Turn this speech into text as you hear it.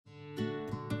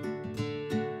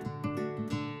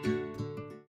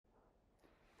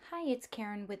Hi, it's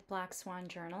Karen with Black Swan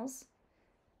Journals,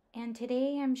 and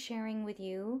today I'm sharing with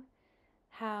you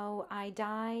how I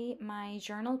dye my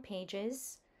journal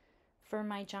pages for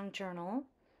my junk journal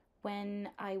when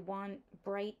I want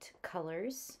bright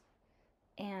colors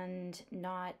and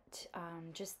not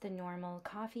just the normal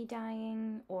coffee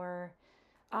dyeing or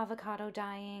avocado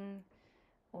dyeing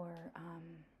or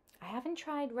I haven't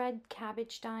tried red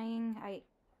cabbage dyeing. I'd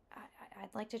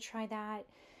like to try that,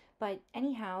 but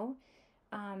anyhow,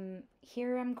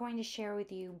 here I'm going to share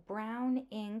with you brown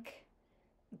ink,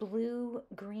 blue,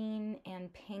 green,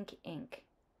 and pink ink.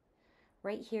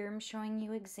 Right here I'm showing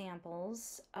you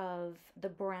examples of the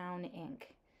brown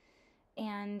ink.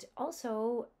 And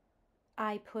also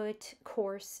I put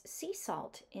coarse sea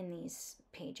salt in these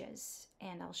pages,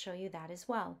 and I'll show you that as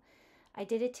well. I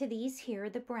did it to these here,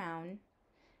 the brown,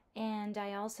 and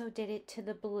I also did it to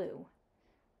the blue,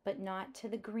 but not to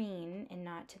the green and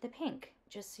not to the pink,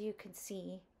 just so you could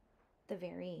see the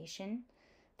variation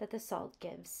that the salt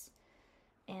gives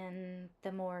and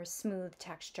the more smooth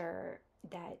texture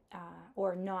that,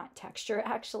 or not texture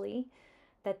actually,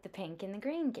 that the pink and the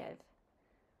green give.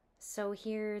 So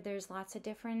here there's lots of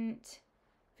different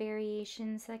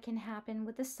variations that can happen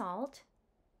with the salt.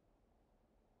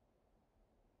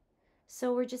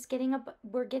 So we're just getting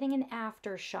we're getting an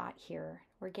after shot here.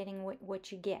 We're getting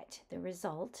what you get, the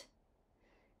result.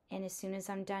 And as soon as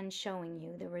I'm done showing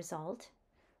you the result,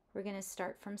 we're going to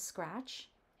start from scratch,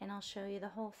 and I'll show you the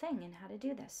whole thing and how to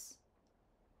do this.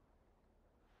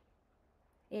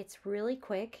 It's really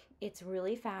quick, it's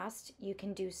really fast. You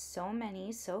can do so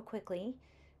many so quickly.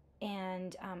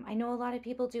 And I know a lot of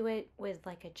people do it with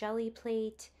like a jelly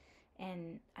plate,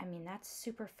 and I mean, that's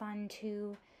super fun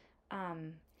too.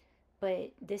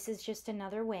 But this is just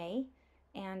another way,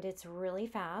 and it's really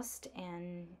fast.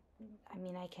 And I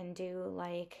mean, I can do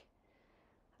like,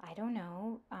 I don't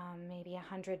know, maybe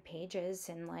 100 pages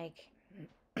in like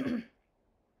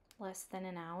less than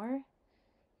an hour.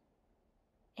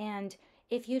 And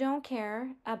if you don't care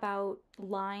about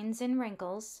lines and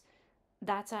wrinkles,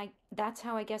 that's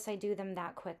how I guess I do them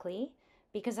that quickly,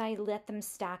 because I let them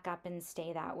stack up and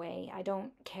stay that way. I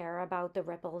don't care about the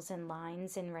ripples and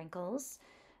lines and wrinkles.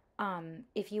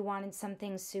 If you wanted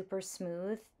something super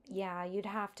smooth, yeah, you'd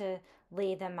have to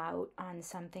lay them out on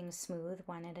something smooth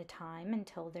one at a time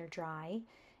until they're dry,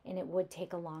 and it would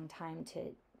take a long time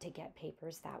to get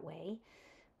papers that way.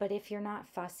 But if you're not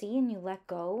fussy and you let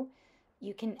go,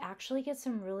 you can actually get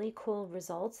some really cool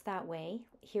results that way.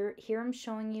 Here I'm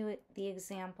showing you the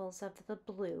examples of the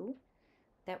blue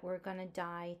that we're going to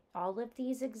dye. All of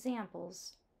these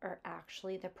examples are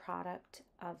actually the product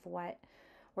of what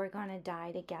we're going to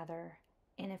dye together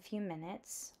in a few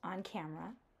minutes on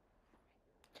camera.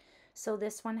 So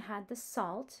this one had the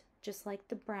salt, just like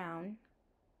the brown.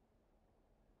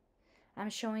 I'm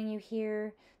showing you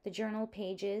here the journal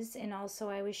pages, and also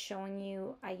I was showing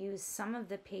you I used some of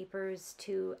the papers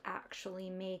to actually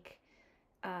make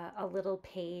a little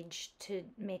page to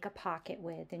make a pocket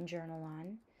with and journal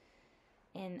on.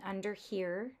 And under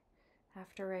here,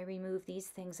 after I remove these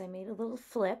things, I made a little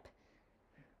flip.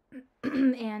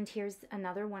 And here's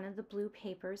another one of the blue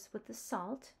papers with the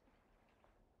salt.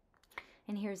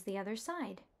 And here's the other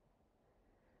side.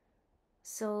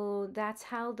 So that's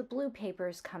how the blue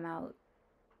papers come out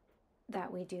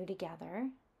that we do together.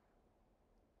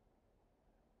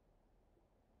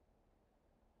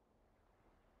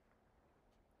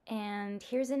 And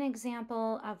here's an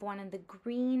example of one of the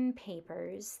green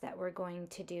papers that we're going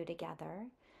to do together.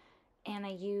 And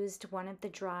I used one of the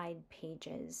dried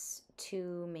pages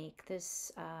to make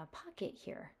this pocket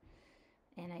here.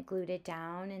 And I glued it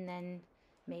down and then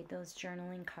made those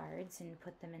journaling cards and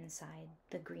put them inside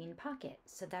the green pocket.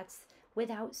 So that's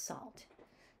without salt.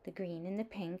 The green and the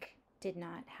pink did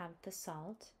not have the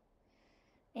salt.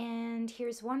 And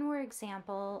here's one more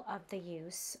example of the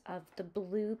use of the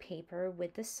blue paper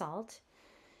with the salt.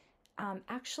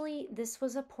 Actually, this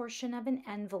was a portion of an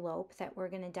envelope that we're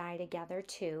going to dye together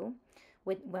too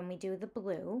when we do the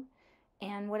blue.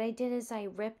 And what I did is I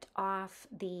ripped off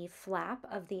the flap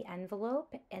of the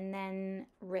envelope and then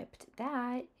ripped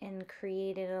that and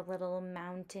created a little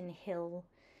mountain hill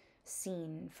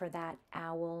scene for that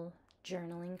owl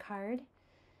journaling card.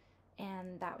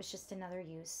 And that was just another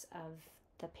use of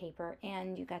the paper,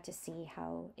 and you got to see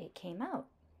how it came out.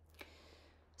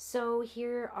 So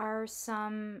here are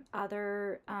some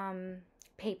other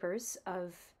papers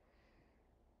of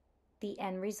the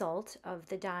end result of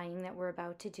the dyeing that we're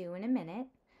about to do in a minute.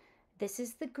 This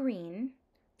is the green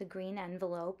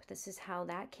envelope. This is how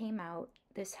that came out.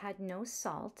 This had no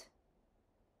salt.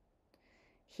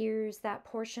 Here's that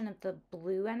portion of the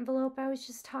blue envelope I was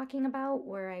just talking about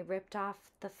where I ripped off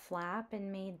the flap and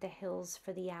made the hills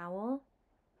for the owl.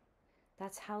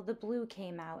 That's how the blue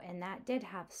came out, and that did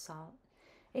have salt.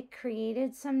 It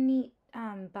created some neat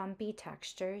bumpy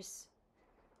textures.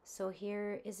 So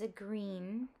here is a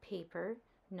green paper,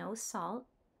 no salt.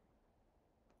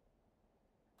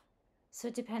 So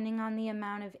depending on the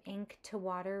amount of ink to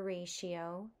water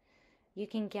ratio, you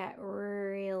can get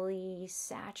really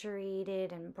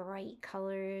saturated and bright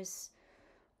colors.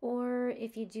 Or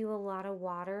if you do a lot of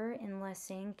water and less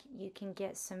ink, you can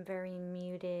get some very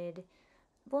muted,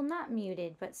 well, not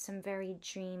muted, but some very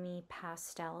dreamy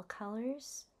pastel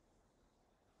colors.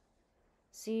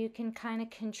 So you can kind of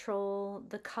control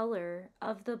the color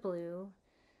of the blue,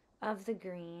 of the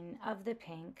green, of the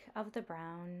pink, of the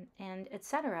brown, and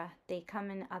etc. They come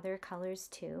in other colors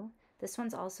too. This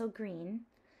one's also green,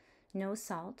 no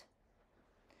salt.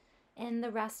 And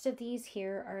the rest of these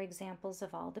here are examples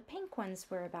of all the pink ones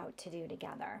we're about to do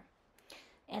together.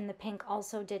 And the pink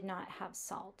also did not have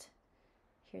salt.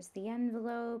 Here's the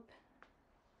envelope.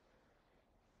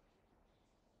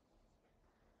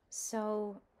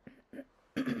 So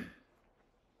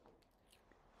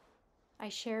I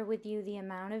share with you the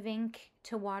amount of ink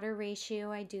to water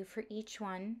ratio I do for each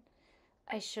one.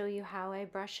 I show you how I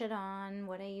brush it on,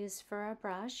 what I use for a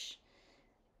brush,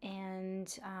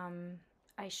 and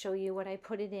I show you what I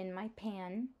put it in my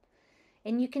pan.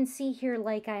 And you can see here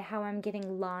like how I'm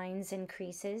getting lines and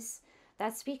creases.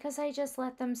 That's because I just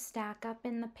let them stack up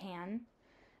in the pan,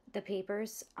 the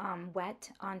papers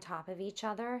wet on top of each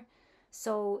other.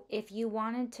 So if you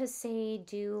wanted to say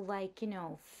do like,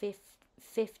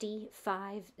 50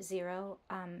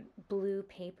 blue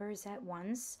papers at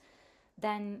once,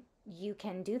 then you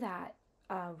can do that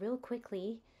real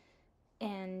quickly.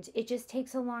 And it just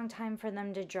takes a long time for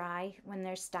them to dry when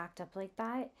they're stacked up like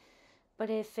that. But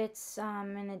if it's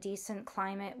in a decent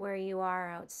climate where you are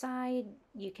outside,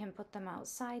 you can put them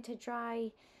outside to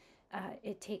dry.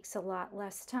 It takes a lot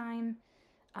less time.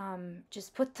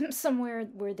 Just put them somewhere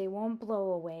where they won't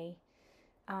blow away.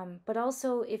 But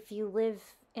also, if you live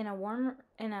in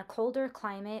a colder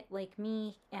climate like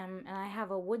me, and I have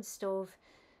a wood stove,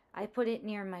 I put it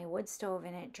near my wood stove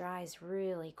and it dries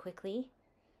really quickly.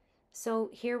 So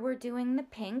here we're doing the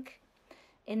pink,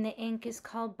 and the ink is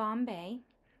called Bombay.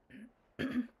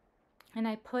 And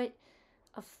I put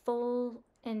a full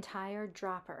entire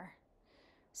dropper.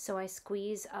 So I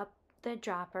squeeze up the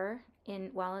dropper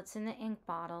while it's in the ink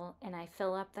bottle, and I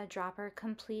fill up the dropper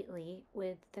completely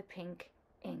with the pink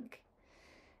ink.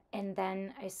 And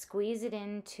then I squeeze it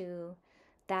into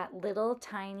that little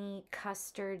tiny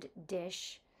custard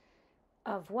dish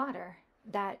of water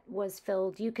that was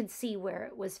filled. You could see where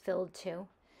it was filled to.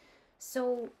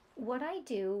 So what I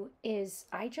do is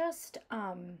I just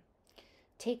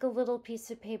take a little piece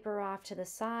of paper off to the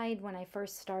side when I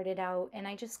first started out, and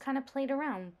I just kind of played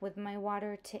around with my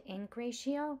water to ink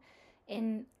ratio.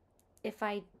 And if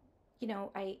I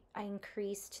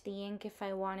increased the ink if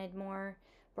I wanted more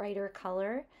brighter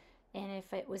color, and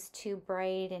if it was too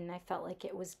bright and I felt like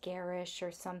it was garish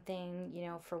or something,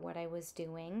 for what I was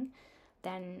doing,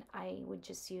 then I would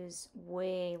just use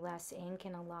way less ink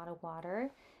and a lot of water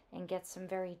and get some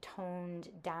very toned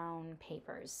down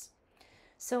papers.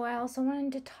 So I also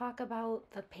wanted to talk about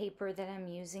the paper that I'm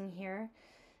using here.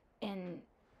 And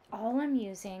all I'm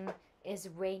using is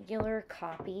regular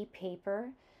copy paper.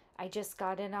 I just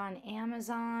got it on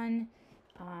Amazon.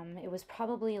 It was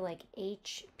probably like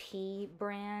HP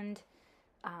brand.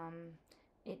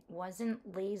 It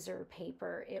wasn't laser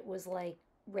paper. It was like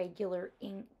regular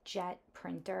inkjet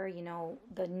printer,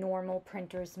 the normal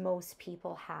printers most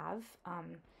people have,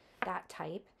 that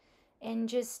type. And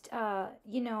just, I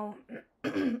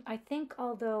think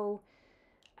although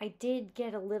I did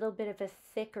get a little bit of a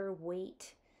thicker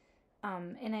weight,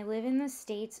 and I live in the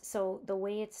States, so the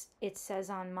way it says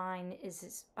on mine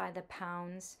is by the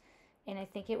pounds, and I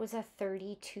think it was a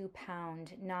 32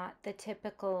 pound, not the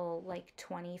typical like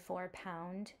 24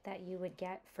 pound that you would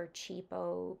get for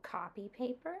cheapo copy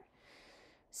paper.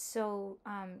 So,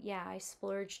 yeah, I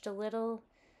splurged a little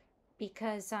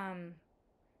because, I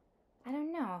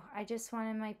don't know, I just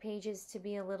wanted my pages to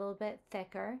be a little bit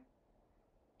thicker,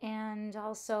 and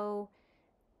also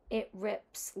it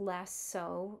rips less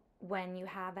so when you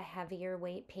have a heavier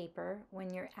weight paper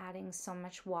when you're adding so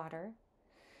much water.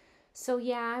 So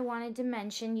yeah, I wanted to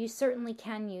mention you certainly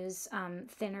can use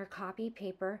thinner copy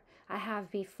paper. I have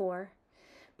before,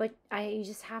 but you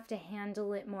just have to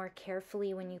handle it more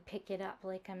carefully when you pick it up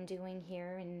like I'm doing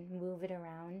here and move it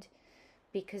around,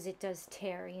 because it does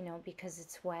tear, because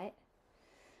it's wet.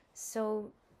 So,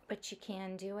 but you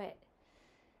can do it.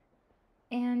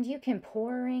 And you can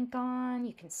pour ink on,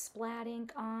 you can splat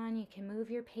ink on, you can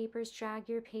move your papers, drag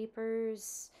your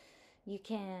papers. You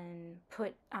can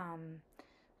put,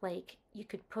 like, you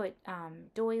could put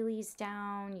doilies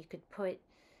down. You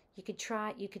could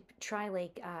try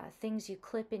like things you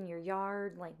clip in your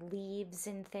yard, like leaves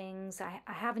and things. I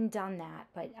haven't done that,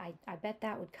 but I bet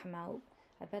that would come out.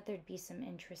 I bet there'd be some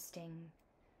interesting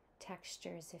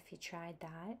textures if you tried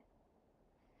that.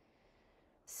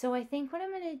 So I think what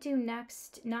I'm going to do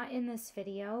next, not in this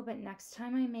video, but next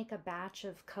time I make a batch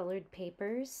of colored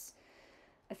papers,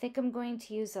 I think I'm going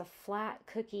to use a flat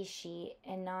cookie sheet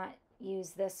and not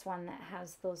use this one that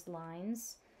has those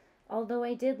lines. Although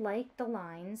I did like the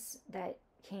lines that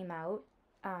came out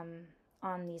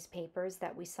on these papers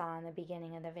that we saw in the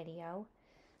beginning of the video.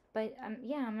 But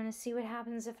yeah, I'm going to see what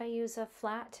happens if I use a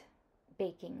flat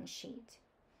baking sheet.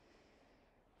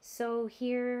 So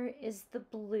here is the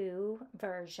blue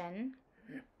version.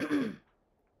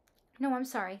 No, I'm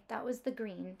sorry, that was the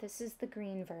green. This is the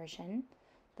green version.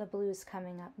 The blue's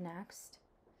coming up next.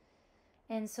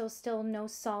 And so still no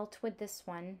salt with this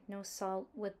one. No salt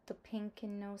with the pink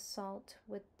and no salt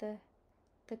with the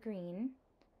green.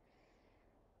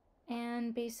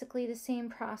 And basically the same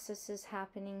process is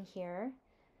happening here.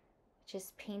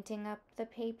 Just painting up the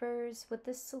papers with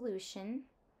the solution.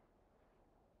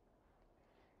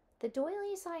 The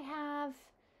doilies I have,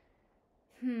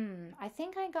 I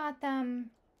think I got them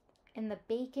in the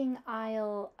baking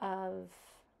aisle of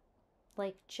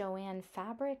like Joann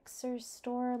Fabrics or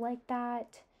store like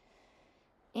that.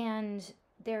 And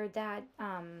they're that,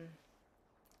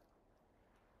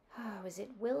 was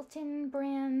it Wilton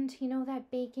brand? You know,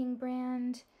 that baking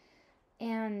brand?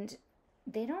 And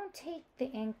they don't take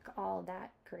the ink all that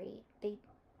great.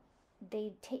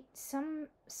 They take some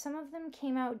of them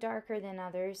came out darker than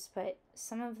others, but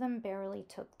some of them barely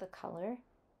took the color.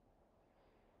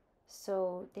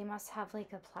 So they must have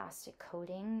like a plastic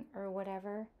coating or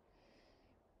whatever,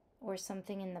 or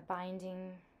something in the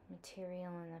binding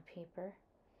material in the paper.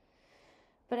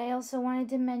 But I also wanted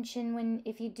to mention,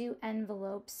 if you do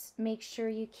envelopes, make sure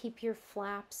you keep your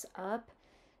flaps up.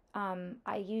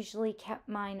 I usually kept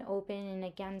mine open and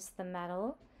against the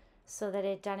metal, so that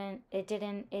it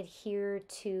didn't adhere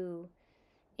to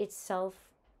itself,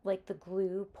 like the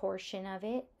glue portion of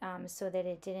it, so that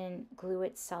it didn't glue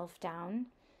itself down,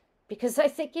 because I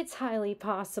think it's highly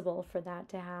possible for that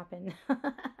to happen.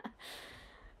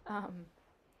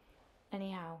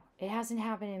 Anyhow, it hasn't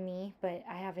happened to me, but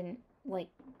I haven't like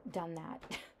done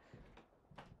that.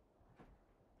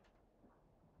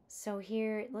 So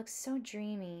here it looks so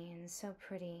dreamy and so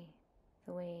pretty,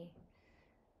 the way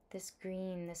this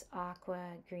green, this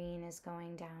aqua green is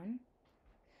going down.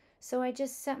 So I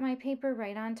just set my paper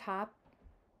right on top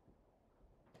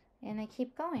and I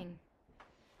keep going.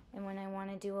 And when I want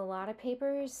to do a lot of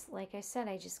papers, like I said,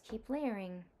 I just keep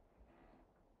layering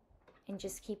and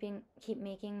just keep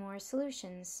making more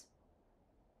solutions.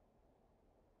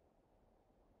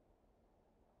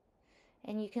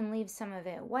 And you can leave some of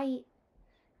it white.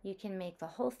 You can make the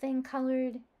whole thing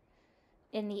colored.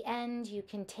 In the end, you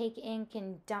can take ink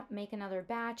and make another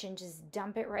batch and just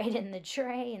dump it right in the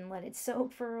tray and let it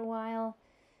soak for a while.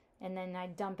 And then I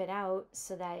dump it out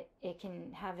so that it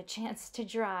can have a chance to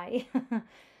dry.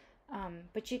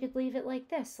 But you could leave it like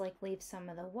this, like leave some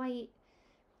of the white.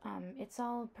 It's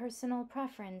all personal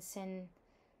preference and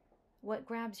what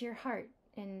grabs your heart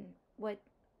and what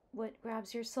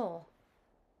grabs your soul.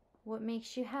 What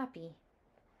makes you happy?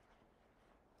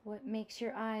 What makes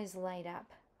your eyes light up?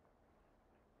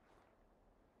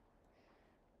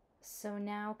 So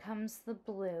now comes the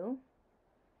blue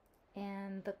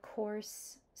and the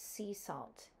coarse sea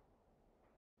salt.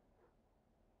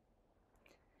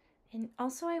 And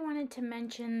also I wanted to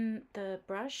mention the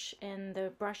brush and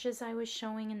the brushes I was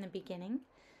showing in the beginning.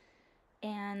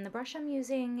 And the brush I'm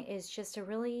using is just a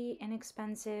really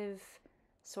inexpensive,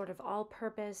 sort of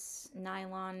all-purpose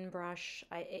nylon brush.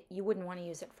 You wouldn't want to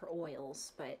use it for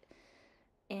oils,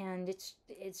 and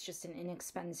it's just an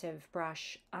inexpensive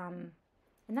brush.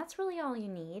 And that's really all you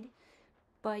need.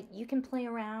 But you can play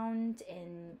around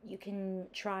and you can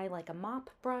try like a mop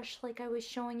brush like I was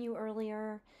showing you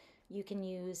earlier. You can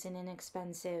use an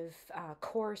inexpensive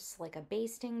coarse, like a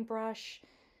basting brush.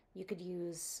 You could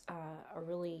use a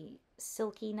really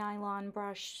silky nylon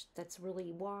brush that's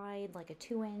really wide, like a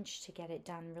 2-inch, to get it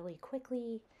done really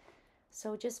quickly.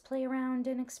 So just play around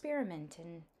and experiment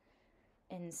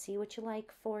and see what you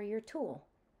like for your tool.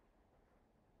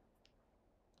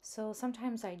 So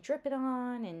sometimes I drip it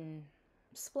on and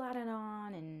splat it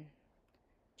on, and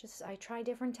I try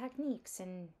different techniques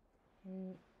and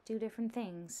do different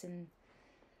things, and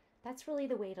that's really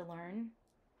the way to learn.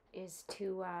 is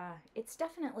to, it's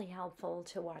definitely helpful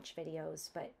to watch videos,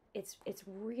 but it's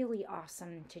really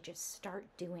awesome to just start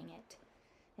doing it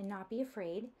and not be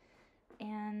afraid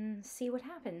and see what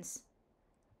happens.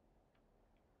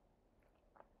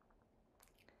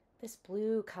 This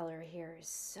blue color here is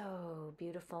so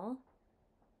beautiful.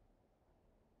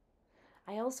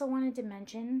 I also wanted to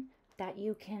mention that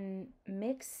you can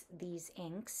mix these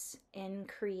inks and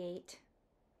create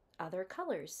other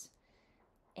colors.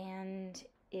 And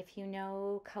if you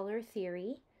know color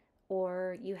theory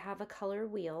or you have a color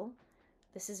wheel,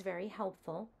 this is very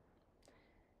helpful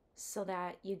so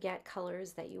that you get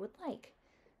colors that you would like.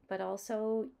 But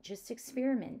also just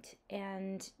experiment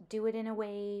and do it in a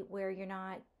way where you're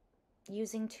not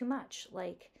using too much,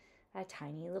 like a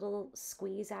tiny little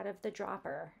squeeze out of the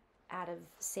dropper out of,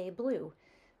 say, blue,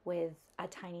 with a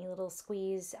tiny little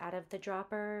squeeze out of the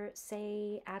dropper,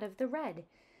 say, out of the red,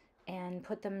 and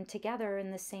put them together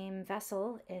in the same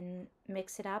vessel and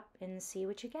mix it up and see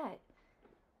what you get.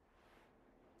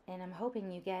 And I'm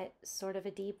hoping you get sort of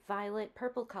a deep violet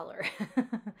purple color.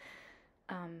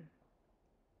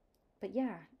 But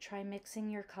yeah, try mixing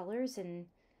your colors and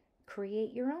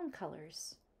create your own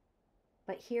colors.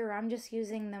 But here I'm just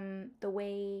using them the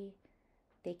way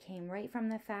they came right from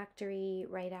the factory,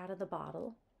 right out of the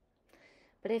bottle.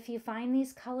 But if you find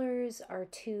these colors are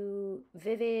too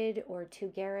vivid or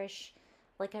too garish,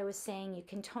 like I was saying, you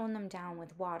can tone them down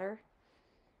with water.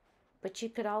 But you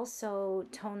could also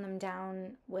tone them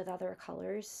down with other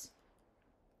colors.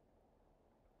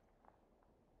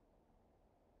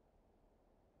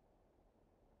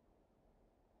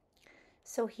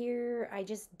 So here I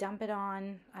just dump it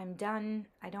on. I'm done.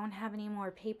 I don't have any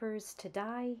more papers to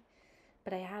dye,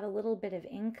 but I had a little bit of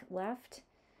ink left,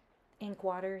 ink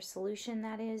water solution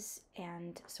that is,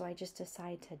 and so I just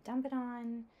decide to dump it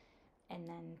on and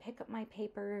then pick up my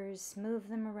papers, move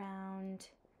them around,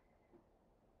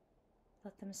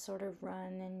 let them sort of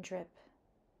run and drip.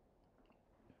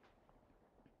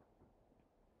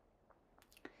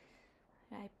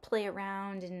 I play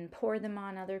around and pour them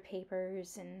on other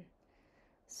papers and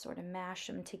sort of mash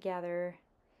them together.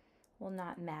 Well,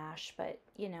 not mash, but,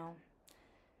 you know,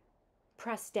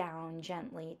 press down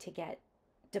gently to get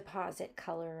deposit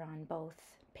color on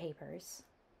both papers.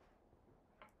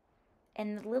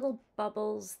 And the little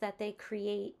bubbles that they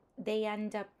create, they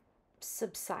end up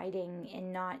subsiding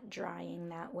and not drying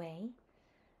that way.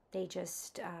 They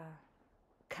just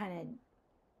kind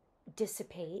of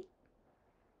dissipate.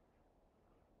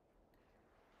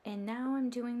 And now I'm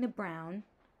doing the brown.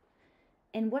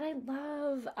 And what I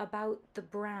love about the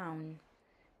brown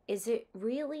is it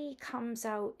really comes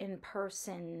out in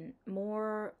person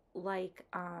more like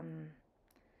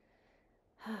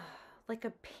like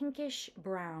a pinkish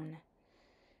brown.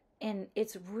 And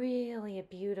it's really a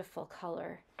beautiful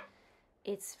color.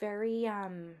 It's very,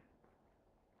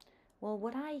 well,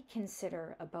 what I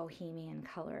consider a bohemian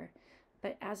color.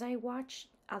 But as I watch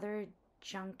other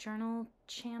junk journal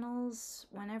channels,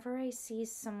 whenever I see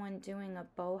someone doing a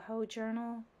boho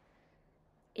journal,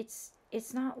 it's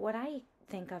not what I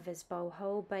think of as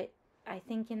boho, but I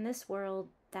think in this world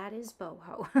that is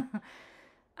boho.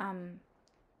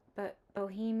 But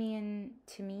bohemian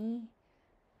to me,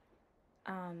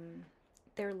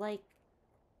 they're like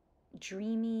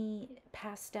dreamy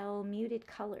pastel muted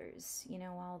colors, you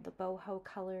know, all the boho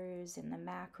colors and the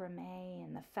macrame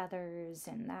and the feathers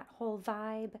and that whole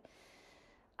vibe.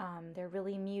 They're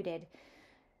really muted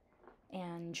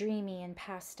and dreamy and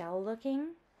pastel looking.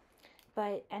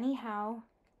 But anyhow,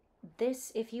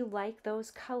 this, if you like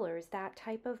those colors, that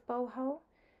type of boho,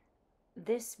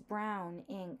 this brown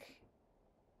ink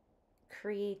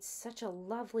creates such a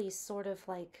lovely sort of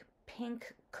like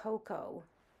pink cocoa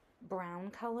brown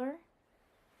color.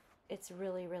 It's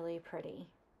really, really pretty.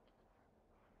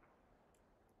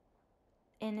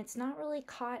 And it's not really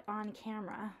caught on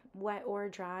camera, wet or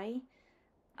dry.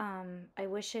 I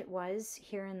wish it was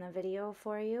here in the video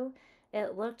for you.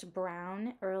 It looked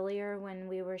brown earlier when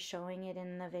we were showing it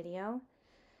in the video,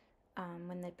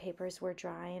 when the papers were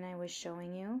dry and I was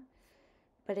showing you.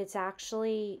 But it's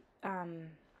actually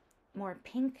more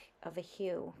pink of a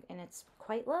hue, and it's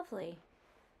quite lovely.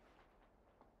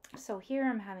 So here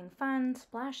I'm having fun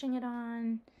splashing it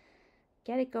on,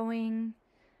 get it going.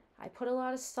 I put a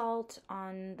lot of salt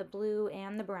on the blue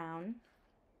and the brown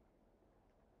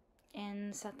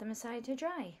and set them aside to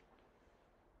dry.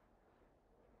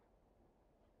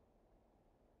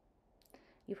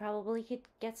 You probably could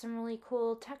get some really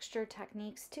cool texture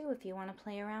techniques too if you want to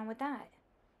play around with that,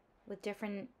 with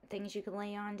different things you can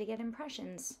lay on to get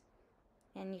impressions.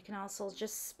 And you can also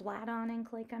just splat on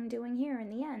ink like I'm doing here in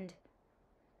the end.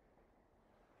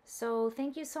 So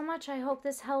thank you so much. I hope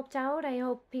this helped out. I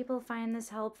hope people find this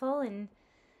helpful, and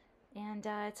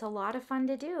it's a lot of fun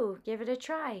to do. Give it a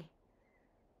try.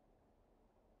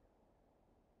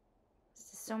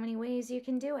 There's so many ways you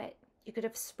can do it. You could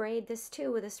have sprayed this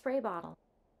too with a spray bottle.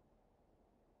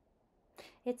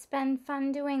 It's been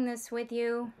fun doing this with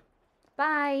you.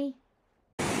 Bye.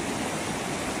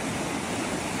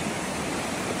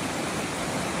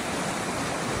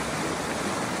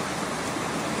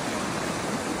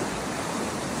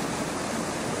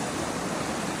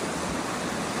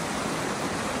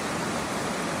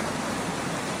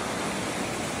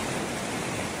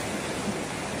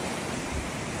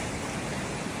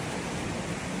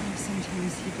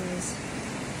 Sometimes he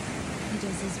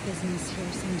does his business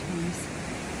here sometimes.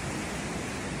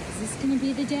 Is this gonna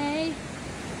be the day?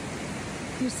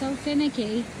 You're so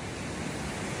finicky.